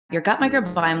your gut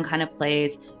microbiome kind of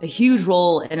plays a huge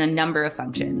role in a number of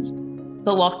functions.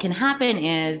 But what can happen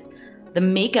is the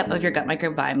makeup of your gut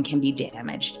microbiome can be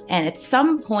damaged. And at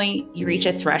some point, you reach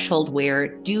a threshold where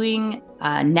doing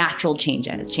natural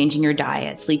changes, changing your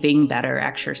diet, sleeping better,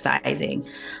 exercising,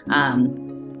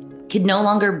 can no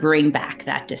longer bring back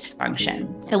that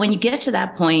dysfunction. And when you get to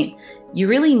that point, you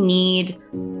really need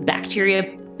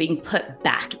bacteria being put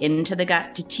back into the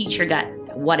gut to teach your gut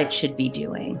what it should be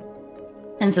doing.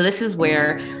 And so this is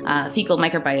where fecal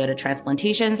microbiota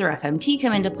transplantations, or FMT,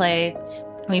 come into play.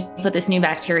 When we put this new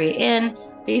bacteria in,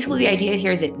 basically the idea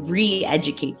here is it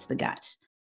re-educates the gut.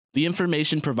 The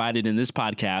information provided in this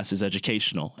podcast is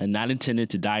educational and not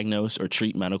intended to diagnose or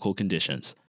treat medical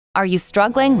conditions. Are you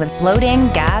struggling with bloating,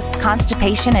 gas,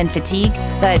 constipation, and fatigue,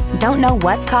 but don't know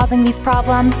what's causing these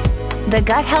problems? The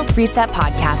Gut Health Reset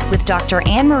podcast with Dr.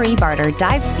 Anne-Marie Barter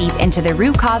dives deep into the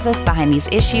root causes behind these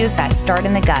issues that start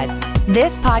in the gut.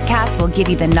 This podcast will give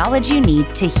you the knowledge you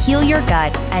need to heal your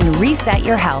gut and reset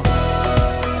your health.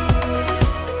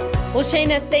 Well,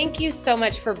 Shaina, thank you so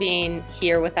much for being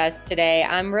here with us today.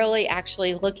 I'm really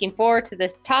actually looking forward to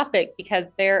this topic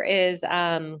because there is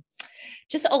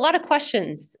just a lot of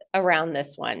questions around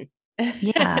this one.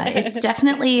 Yeah, it's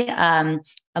definitely a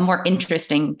more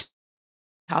interesting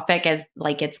topic, as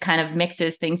like it's kind of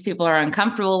mixes things people are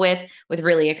uncomfortable with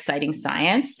really exciting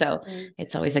science. So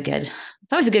it's always a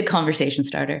good conversation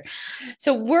starter.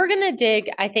 So we're going to dig,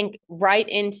 I think, right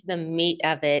into the meat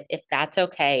of it, if that's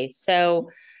okay. So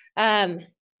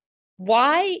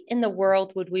why in the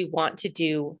world would we want to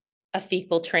do a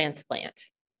fecal transplant?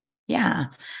 Yeah.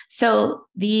 So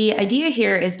the idea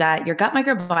here is that your gut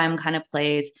microbiome kind of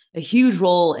plays a huge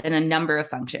role in a number of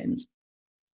functions,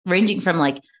 ranging from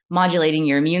like modulating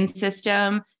your immune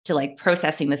system to like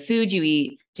processing the food you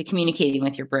eat to communicating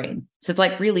with your brain. So it's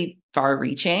like really far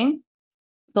reaching.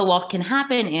 But what can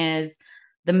happen is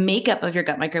the makeup of your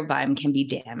gut microbiome can be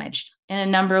damaged in a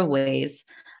number of ways.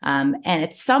 And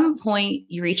at some point,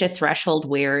 you reach a threshold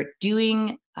where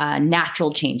doing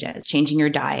natural changes, changing your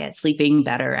diet, sleeping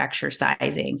better,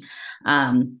 exercising,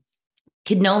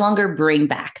 could no longer bring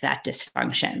back that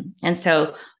dysfunction. And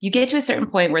so you get to a certain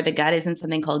point where the gut is in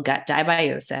something called gut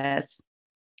dysbiosis.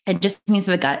 It just means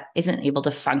the gut isn't able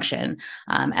to function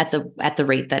at the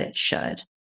rate that it should.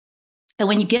 And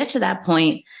when you get to that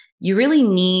point, you really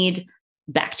need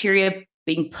bacteria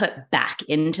being put back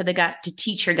into the gut to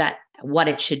teach your gut what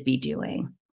it should be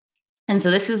doing. And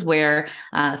so this is where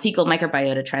fecal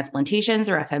microbiota transplantations,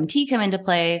 or FMT, come into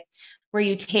play, where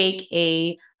you take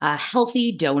a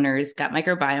healthy donor's gut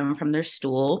microbiome from their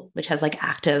stool, which has like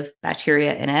active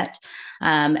bacteria in it.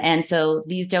 And so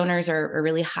these donors are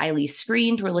really highly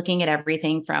screened. We're looking at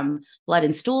everything from blood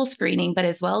and stool screening, but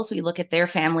as well as we look at their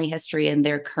family history and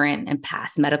their current and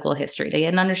past medical history to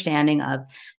get an understanding of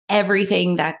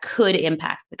everything that could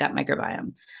impact the gut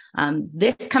microbiome.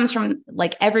 This comes from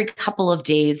like every couple of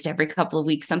days to every couple of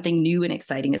weeks, something new and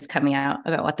exciting is coming out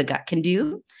about what the gut can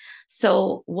do.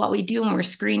 So what we do when we're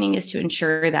screening is to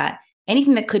ensure that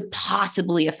anything that could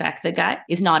possibly affect the gut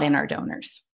is not in our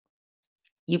donors.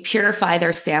 You purify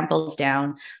their samples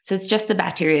down. So it's just the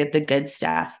bacteria, the good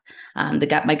stuff, the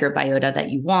gut microbiota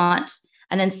that you want.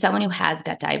 And then someone who has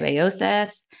gut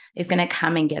dysbiosis is going to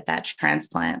come and get that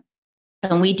transplant.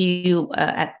 And we do,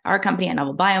 at our company at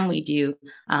Novel Biome, we do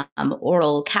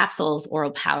oral capsules,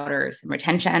 oral powders, and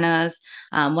retentionas.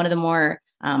 One of the more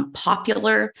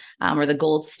popular or the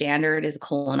gold standard is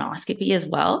colonoscopy as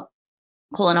well.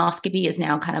 Colonoscopy is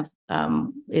now kind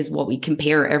of is what we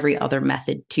compare every other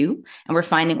method to. And we're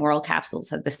finding oral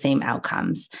capsules have the same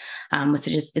outcomes. So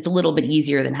just it's a little bit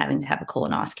easier than having to have a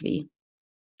colonoscopy.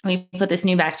 When we put this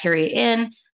new bacteria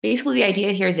in, basically the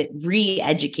idea here is it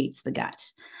re-educates the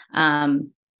gut.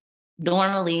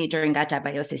 Normally during gut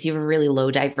dysbiosis, you have a really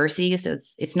low diversity. So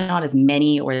it's not as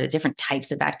many or the different types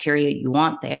of bacteria you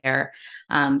want there.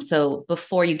 So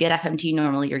before you get FMT,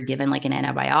 normally you're given like an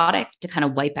antibiotic to kind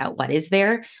of wipe out what is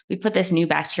there. We put this new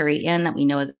bacteria in that we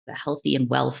know is a healthy and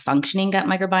well-functioning gut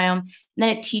microbiome. And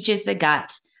then it teaches the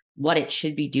gut what it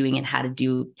should be doing and how to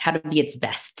be its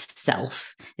best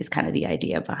self is kind of the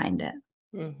idea behind it.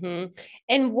 Mm-hmm.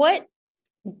 And what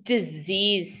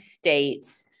disease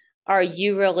states are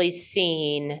you really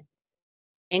seeing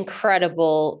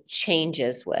incredible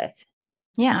changes with?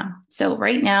 Yeah. So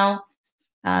right now,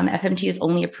 FMT is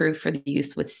only approved for the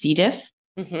use with C. diff,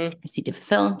 C.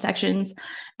 difficile infections.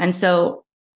 And so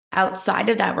outside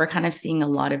of that, we're kind of seeing a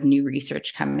lot of new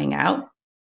research coming out.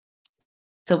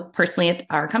 So personally at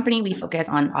our company, we focus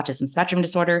on autism spectrum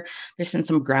disorder. There's been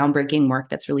some groundbreaking work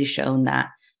that's really shown that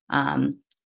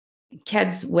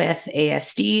kids with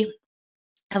ASD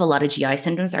have a lot of GI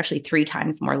symptoms, are actually 3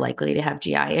 times more likely to have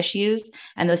GI issues.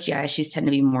 And those GI issues tend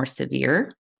to be more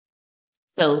severe.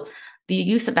 So the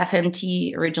use of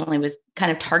FMT originally was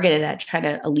kind of targeted at trying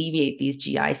to alleviate these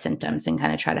GI symptoms and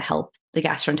kind of try to help the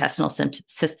gastrointestinal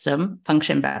system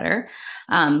function better.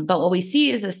 But what we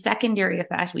see is a secondary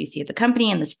effect we see at the company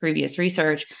in this previous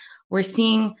research. We're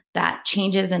seeing that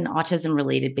changes in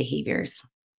autism-related behaviors.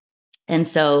 And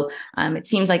so it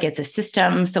seems like it's a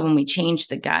system. So when we change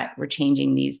the gut, we're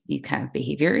changing these kind of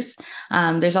behaviors.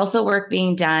 There's also work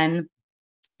being done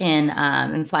in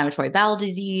inflammatory bowel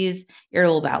disease,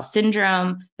 irritable bowel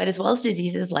syndrome, but as well as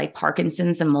diseases like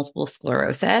Parkinson's and multiple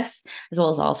sclerosis, as well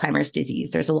as Alzheimer's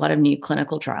disease. There's a lot of new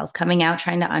clinical trials coming out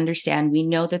trying to understand. We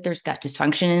know that there's gut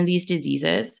dysfunction in these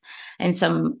diseases, and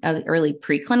some early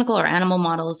preclinical or animal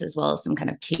models, as well as some kind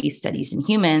of case studies in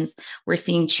humans. We're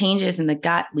seeing changes in the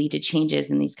gut lead to changes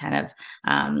in these kind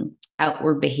of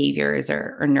outward behaviors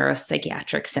or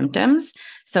neuropsychiatric symptoms.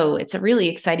 So it's a really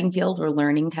exciting field. We're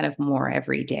learning kind of more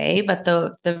every day, but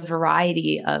the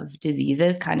variety of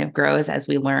diseases kind of grows as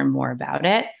we learn more about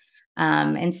it.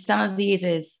 And some of these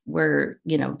is where,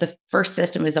 the first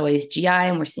system is always GI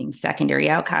and we're seeing secondary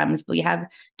outcomes, but we have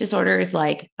disorders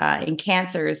like in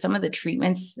cancers, some of the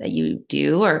treatments that you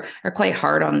do are quite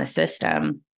hard on the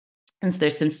system. And so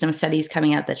there's been some studies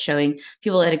coming out that's showing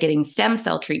people that are getting stem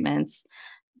cell treatments,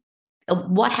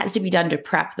 what has to be done to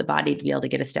prep the body to be able to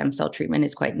get a stem cell treatment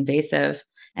is quite invasive.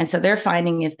 And so they're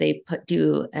finding if they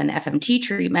do an FMT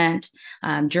treatment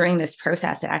during this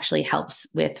process, it actually helps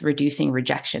with reducing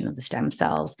rejection of the stem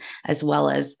cells, as well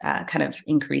as kind of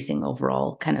increasing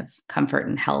overall kind of comfort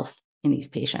and health in these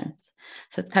patients.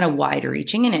 So it's kind of wide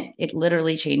reaching, and it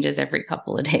literally changes every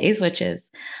couple of days, which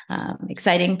is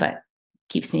exciting, but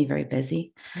keeps me very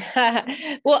busy.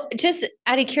 Well, just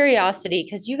out of curiosity,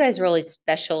 because you guys really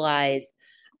specialize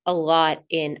a lot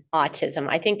in autism.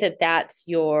 I think that's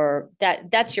your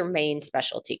main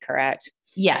specialty, correct?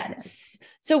 Yes.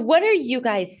 So what are you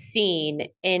guys seeing?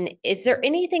 And is there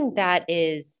anything that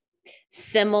is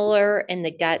similar in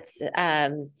the guts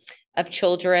of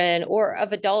children or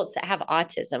of adults that have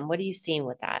autism? What are you seeing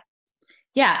with that?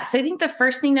 Yeah. So I think the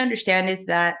first thing to understand is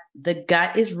that the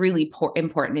gut is really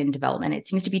important in development. It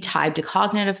seems to be tied to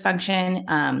cognitive function.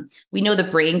 We know the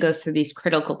brain goes through these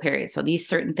critical periods. So these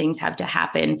certain things have to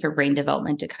happen for brain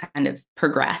development to kind of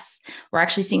progress. We're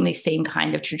actually seeing the same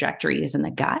kind of trajectories in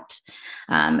the gut.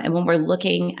 And when we're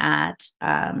looking at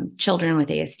children with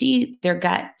ASD, their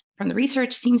gut from the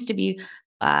research seems to be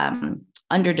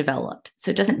underdeveloped. So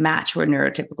it doesn't match where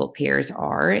neurotypical peers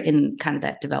are in kind of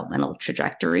that developmental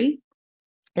trajectory,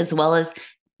 as well as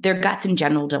their guts in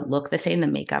general don't look the same. The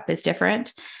makeup is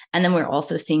different. And then we're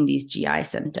also seeing these GI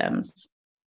symptoms.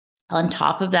 On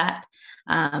top of that,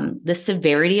 the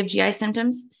severity of GI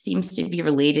symptoms seems to be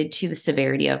related to the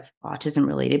severity of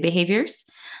autism-related behaviors,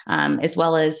 as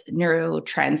well as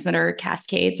neurotransmitter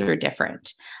cascades are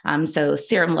different. So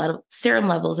serum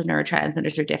levels of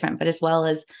neurotransmitters are different, but as well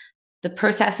as the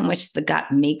process in which the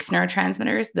gut makes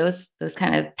neurotransmitters, those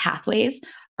kind of pathways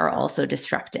are also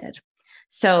disrupted.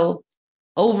 So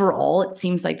overall, it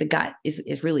seems like the gut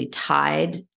is really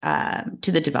tied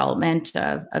to the development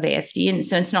of ASD. And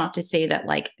so it's not to say that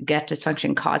like gut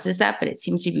dysfunction causes that, but it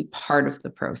seems to be part of the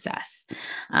process.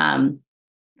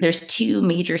 There's 2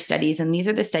 major studies, and these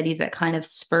are the studies that kind of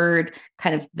spurred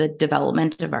kind of the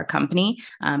development of our company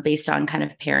based on kind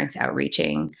of parents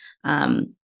outreaching,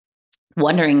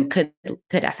 wondering could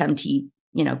FMT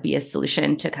be a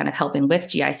solution to kind of helping with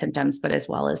GI symptoms, but as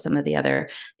well as some of the other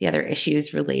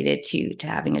issues related to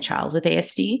having a child with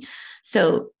ASD.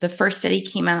 So the first study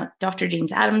came out, Dr.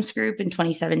 James Adams' group in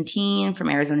 2017 from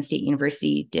Arizona State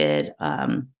University did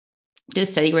a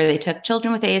study where they took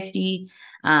children with ASD.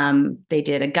 They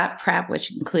did a gut prep,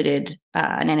 which included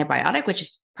an antibiotic, which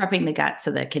is prepping the gut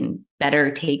so that it can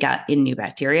better take in new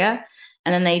bacteria.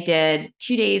 And then they did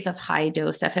 2 days of high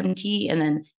dose FMT and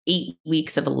then 8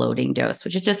 weeks of a loading dose,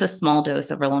 which is just a small dose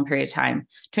over a long period of time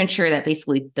to ensure that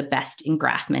basically the best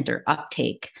engraftment or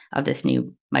uptake of this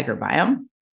new microbiome.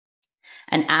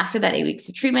 And after that 8 weeks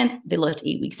of treatment, they looked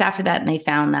 8 weeks after that, and they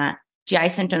found that GI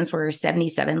symptoms were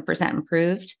 77%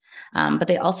 improved, but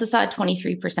they also saw a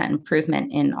 23%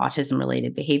 improvement in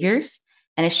autism-related behaviors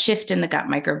and a shift in the gut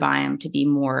microbiome to be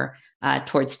more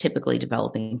towards typically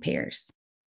developing pairs.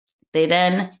 They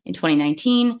then, in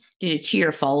 2019, did a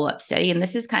 2-year follow-up study, and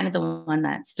this is kind of the one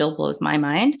that still blows my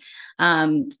mind.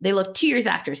 They looked 2 years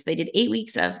after, so they did 8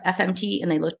 weeks of FMT, and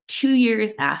they looked 2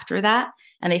 years after that,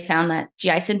 and they found that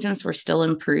GI symptoms were still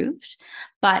improved,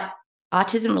 but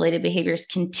autism-related behaviors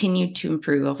continued to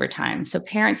improve over time. So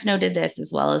parents noted this,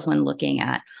 as well as when looking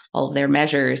at all of their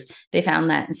measures. They found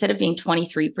that instead of being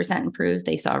 23% improved,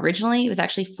 they saw originally, it was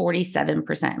actually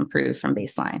 47% improved from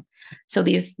baseline. So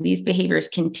these behaviors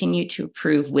continue to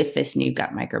improve with this new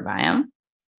gut microbiome.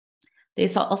 They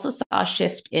also saw a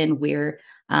shift in where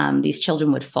these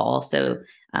children would fall. So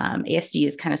ASD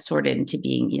is kind of sorted into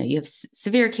being, you have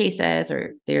severe cases,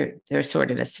 or they're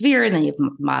sorted as severe, and then you have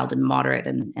mild and moderate,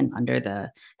 and under the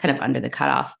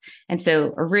cutoff. And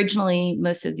so originally,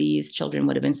 most of these children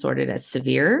would have been sorted as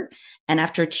severe. And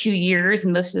after 2 years,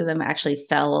 most of them actually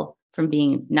fell from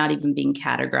not even being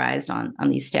categorized on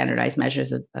these standardized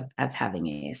measures of having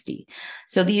ASD.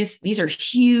 So these are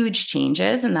huge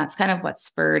changes, and that's kind of what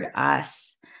spurred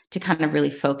us to kind of really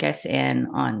focus in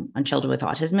on children with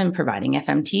autism and providing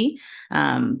FMT,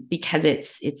 because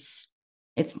it's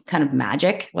kind of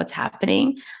magic what's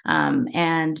happening.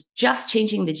 And just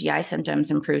changing the GI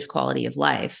symptoms improves quality of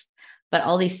life. But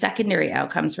all these secondary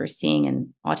outcomes we're seeing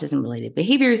in autism-related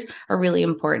behaviors are really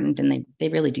important, and they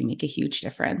really do make a huge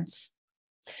difference.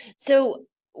 So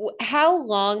how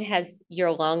long has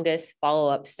your longest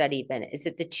follow-up study been? Is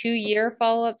it the 2-year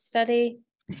follow-up study?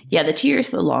 Yeah, the 2 years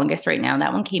is the longest right now.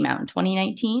 That one came out in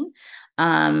 2019.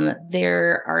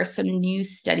 There are some new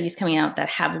studies coming out that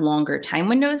have longer time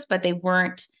windows, but they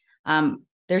weren't,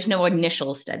 there's no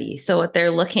initial study. So what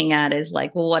they're looking at is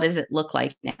like, well, what does it look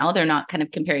like now? They're not kind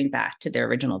of comparing back to their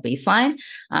original baseline.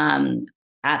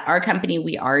 At our company,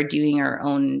 we are doing our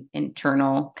own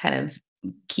internal kind of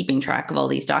keeping track of all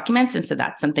these documents. And so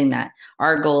that's something that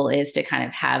our goal is, to kind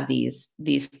of have these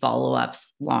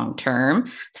follow-ups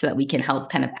long-term, so that we can help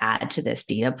kind of add to this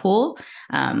data pool.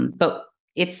 But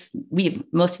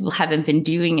most people haven't been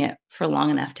doing it for long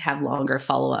enough to have longer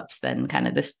follow-ups than kind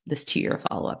of this 2-year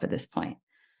follow-up at this point.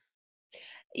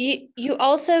 You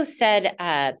also said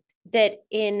that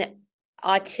in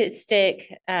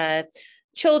autistic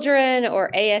children or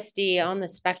ASD on the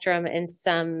spectrum in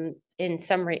some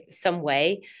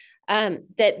way,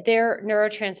 that their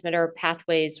neurotransmitter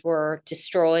pathways were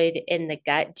destroyed in the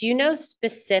gut. Do you know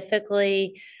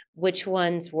specifically which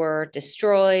ones were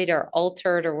destroyed or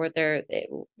altered, or were there?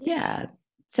 Yeah.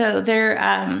 So they're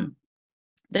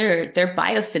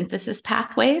biosynthesis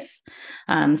pathways.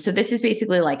 So this is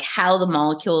basically like how the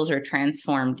molecules are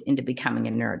transformed into becoming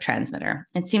a neurotransmitter.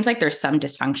 It seems like there's some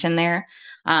dysfunction there.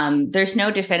 There's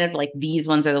no definitive, like, these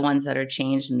ones are the ones that are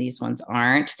changed and these ones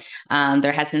aren't.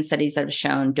 There has been studies that have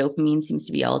shown dopamine seems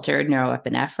to be altered,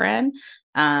 neuroepinephrine.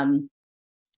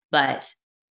 But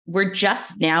we're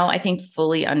just now, I think,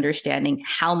 fully understanding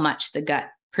how much the gut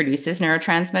produces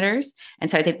neurotransmitters. And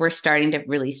so I think we're starting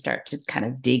to kind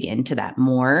of dig into that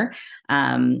more.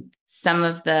 Some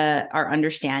of our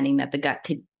understanding that the gut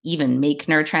could even make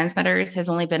neurotransmitters has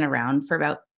only been around for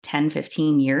about 10,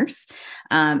 15 years.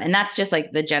 And that's just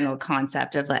like the general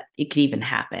concept of that it could even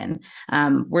happen.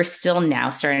 We're still now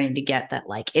starting to get that,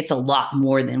 like, it's a lot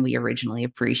more than we originally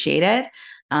appreciated.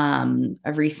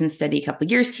 A recent study a couple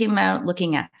of years came out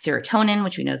looking at serotonin,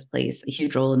 which we know plays a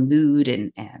huge role in mood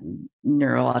and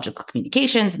neurological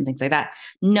communications and things like that.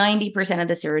 90% of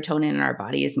the serotonin in our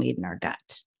body is made in our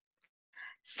gut.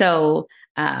 So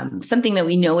something that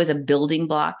we know is a building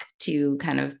block to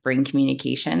kind of bring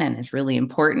communication and is really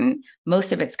important.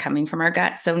 Most of it's coming from our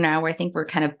gut. So now I think we're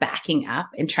kind of backing up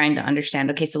and trying to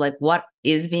understand, okay, so like, what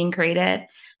is being created?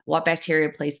 What bacteria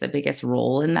plays the biggest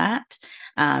role in that?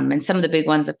 And some of the big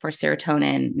ones, of course,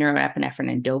 serotonin,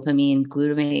 neuroepinephrine, and dopamine,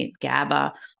 glutamate,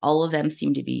 GABA, all of them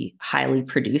seem to be highly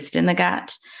produced in the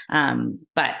gut.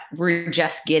 But we're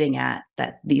just getting at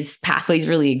that these pathways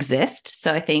really exist.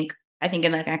 So I think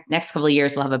in the next couple of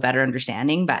years, we'll have a better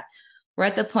understanding, but we're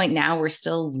at the point now we're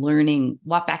still learning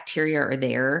what bacteria are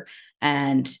there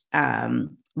and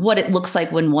what it looks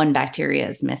like when one bacteria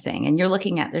is missing. And you're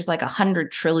looking at, there's like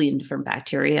 100 trillion different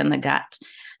bacteria in the gut.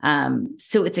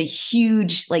 So it's a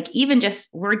huge, like,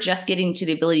 we're just getting to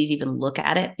the ability to even look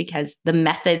at it, because the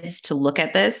methods to look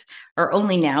at this are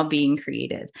only now being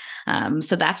created.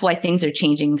 So that's why things are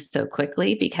changing so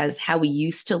quickly, because how we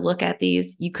used to look at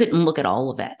these, you couldn't look at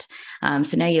all of it.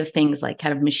 So now you have things like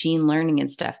kind of machine learning and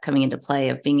stuff coming into play,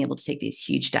 of being able to take these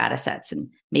huge data sets and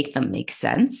make them make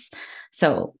sense.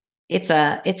 So it's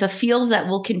a field that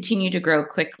will continue to grow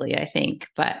quickly, I think,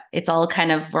 but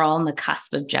we're all on the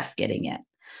cusp of just getting it.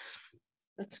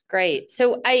 That's great.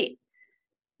 So I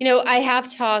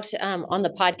have talked on the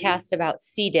podcast about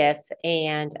C. diff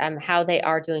and how they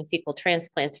are doing fecal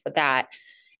transplants for that.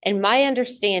 And my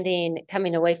understanding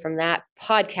coming away from that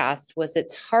podcast was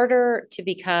it's harder to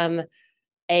become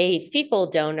a fecal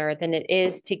donor than it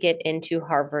is to get into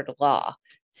Harvard Law.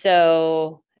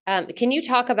 So Can you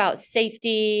talk about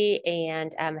safety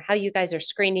and how you guys are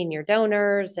screening your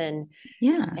donors and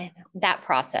that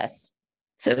process?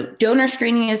 So donor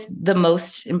screening is the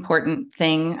most important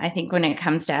thing, I think, when it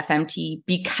comes to FMT,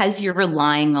 because you're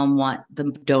relying on what the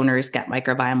donor's gut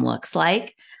microbiome looks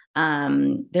like.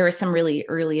 There were some really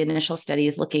early initial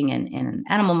studies looking in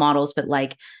animal models, but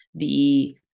like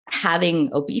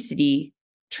having obesity,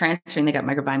 transferring the gut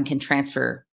microbiome can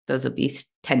transfer those obese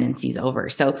tendencies over.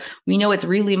 So we know it's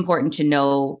really important to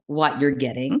know what you're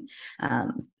getting.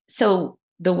 So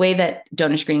the way that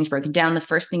donor screening is broken down, the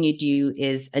first thing you do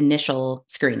is initial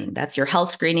screening. That's your health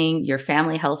screening, your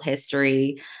family health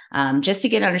history, just to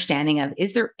get an understanding of,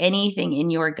 is there anything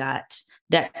in your gut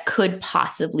that could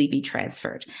possibly be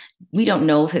transferred? We don't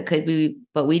know if it could be,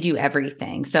 but we do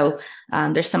everything. So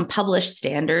there's some published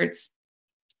standards.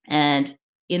 And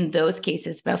in those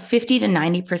cases, about 50 to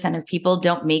 90% of people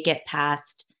don't make it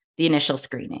past the initial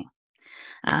screening.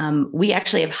 We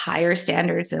actually have higher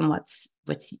standards than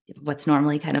what's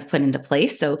normally kind of put into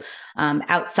place. So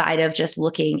outside of just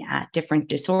looking at different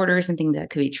disorders and things that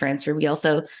could be transferred, we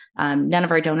also, none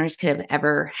of our donors could have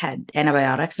ever had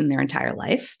antibiotics in their entire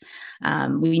life.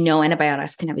 We know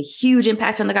antibiotics can have a huge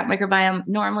impact on the gut microbiome.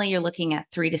 Normally, you're looking at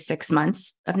 3 to 6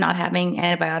 months of not having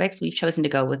antibiotics. We've chosen to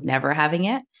go with never having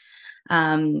it.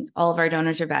 All of our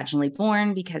donors are vaginally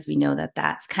born because we know that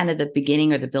that's kind of the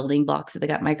beginning or the building blocks of the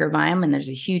gut microbiome. And there's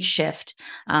a huge shift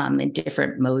in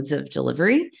different modes of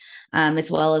delivery,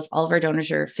 as well as all of our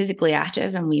donors are physically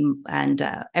active. And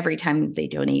every time they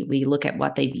donate, we look at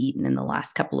what they've eaten in the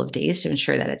last couple of days to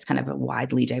ensure that it's kind of a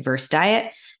widely diverse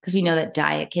diet, because we know that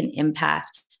diet can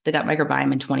impact the gut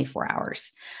microbiome in 24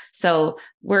 hours. So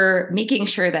we're making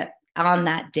sure that on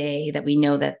that day that we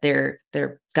know that their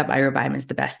gut microbiome is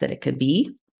the best that it could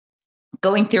be.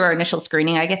 Going through our initial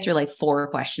screening, I get through like 4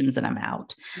 questions and I'm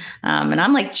out. And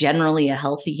I'm like generally a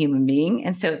healthy human being.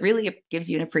 And so it really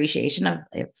gives you an appreciation of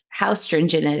how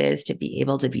stringent it is to be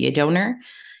able to be a donor.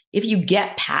 If you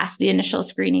get past the initial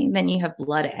screening, then you have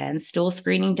blood and stool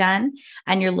screening done.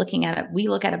 And you're looking at it. We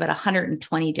look at about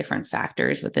 120 different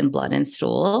factors within blood and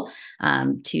stool.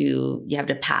 You have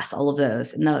to pass all of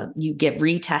those. And you get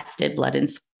retested blood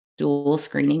and stool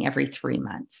screening every 3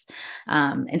 months.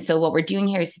 And so what we're doing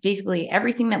here is basically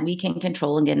everything that we can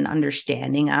control and get an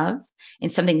understanding of in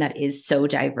something that is so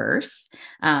diverse.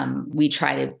 We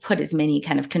try to put as many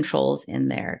kind of controls in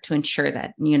there to ensure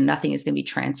that, nothing is going to be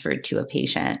transferred to a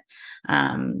patient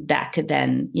that could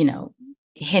then,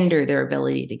 hinder their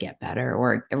ability to get better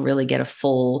or really get a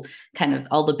full kind of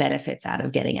all the benefits out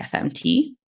of getting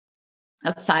FMT.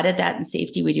 Outside of that and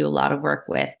safety, we do a lot of work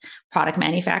with product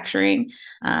manufacturing,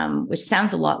 which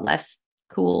sounds a lot less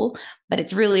cool, but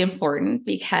it's really important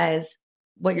because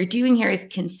what you're doing here is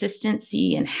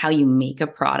consistency in how you make a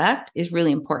product is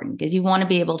really important, because you want to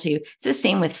be able to, it's the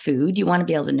same with food. You want to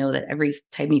be able to know that every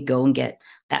time you go and get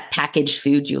that packaged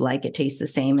food you like, it tastes the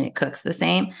same and it cooks the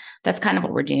same. That's kind of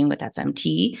what we're doing with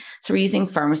FMT. So we're using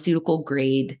pharmaceutical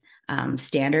grade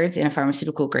standards in a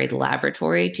pharmaceutical grade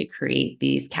laboratory to create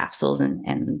these capsules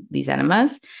and these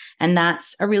enemas. And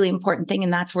that's a really important thing.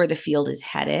 And that's where the field is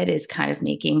headed, is kind of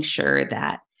making sure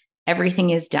that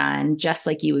everything is done just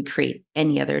like you would create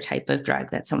any other type of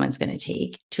drug that someone's going to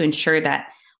take, to ensure that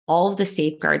all of the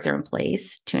safeguards are in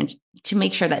place to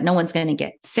make sure that no one's going to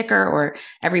get sicker, or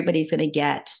everybody's going to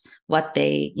get what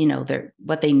they know they're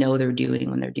doing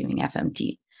when they're doing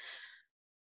FMT.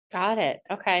 Got it.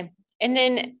 Okay. And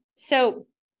then, so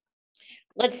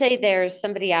let's say there's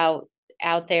somebody out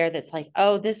there that's like,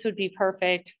 oh, this would be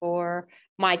perfect for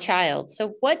my child.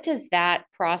 So what does that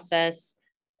process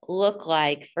look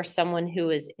like for someone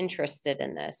who is interested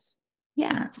in this?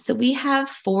 Yeah. So we have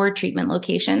 4 treatment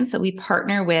locations. So we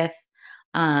partner with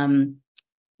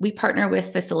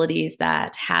facilities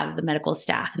that have the medical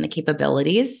staff and the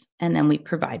capabilities, and then we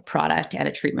provide product and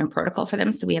a treatment protocol for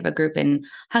them. So we have a group in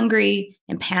Hungary,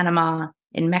 in Panama,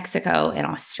 in Mexico, and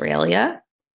Australia.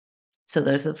 So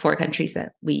those are the 4 countries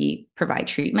that we provide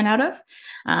treatment out of.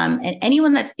 And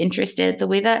anyone that's interested, the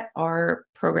way that our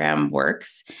program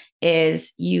works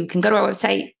is you can go to our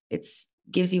website. It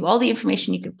gives you all the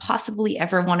information you could possibly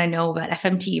ever want to know about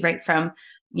FMT, right from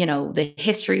the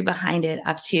history behind it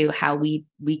up to how we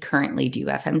currently do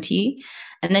FMT.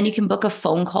 And then you can book a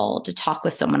phone call to talk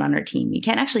with someone on our team. You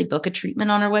can't actually book a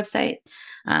treatment on our website.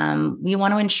 We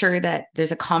want to ensure that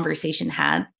there's a conversation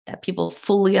had, that people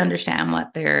fully understand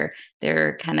what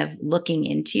they're kind of looking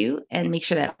into, and make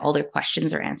sure that all their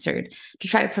questions are answered, to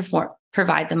try to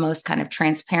provide the most kind of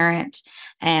transparent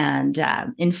and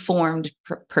informed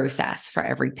process for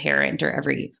every parent or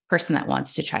every person that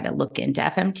wants to try to look into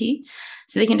FMT.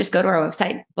 So they can just go to our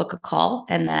website, book a call,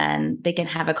 and then they can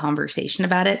have a conversation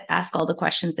about it, ask all the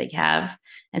questions they have,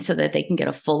 and so that they can get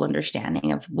a full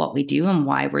understanding of what we do and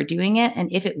why we're doing it,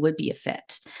 and if it would be a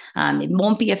fit. It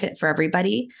won't be a fit for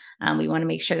everybody. We want to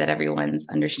make sure that everyone's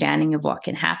understanding of what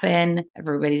can happen,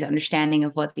 everybody's understanding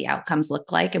of what the outcomes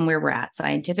look like, and where we're at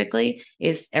scientifically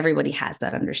is everybody has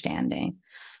that understanding.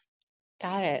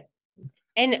 Got it.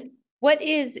 And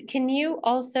can you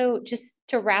also, just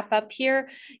to wrap up here,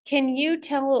 can you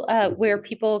tell where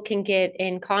people can get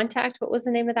in contact? What was the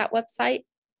name of that website?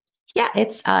 Yeah,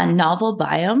 it's Novel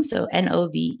Biome, so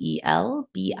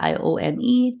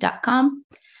NOVELBIOME.com.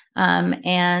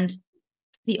 And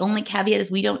the only caveat is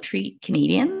we don't treat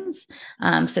Canadians.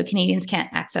 So Canadians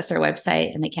can't access our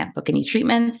website and they can't book any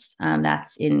treatments.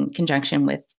 That's in conjunction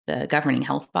with the governing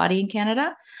health body in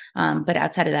Canada. But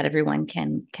outside of that, everyone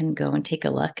can go and take a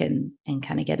look and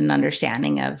kind of get an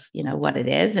understanding of, what it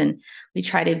is. And we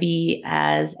try to be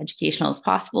as educational as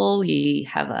possible. We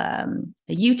have a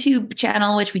YouTube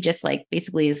channel, which we just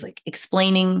basically is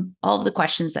explaining all of the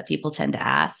questions that people tend to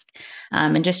ask,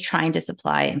 and just trying to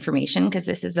supply information, because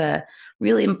this is a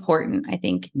really important, I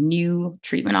think, new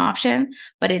treatment option,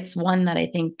 but it's one that I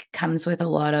think comes with a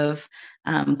lot of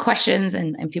questions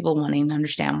and people wanting to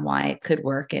understand why it could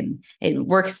work. And it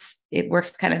works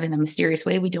kind of in a mysterious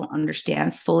way. We don't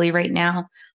understand fully right now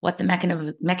what the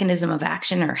mechanism of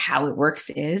action or how it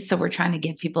works is. So we're trying to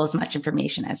give people as much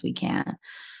information as we can.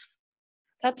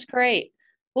 That's great.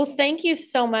 Well, thank you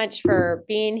so much for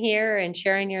being here and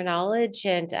sharing your knowledge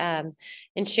and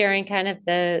sharing kind of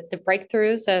the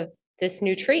breakthroughs of this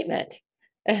new treatment.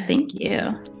 Thank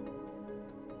you.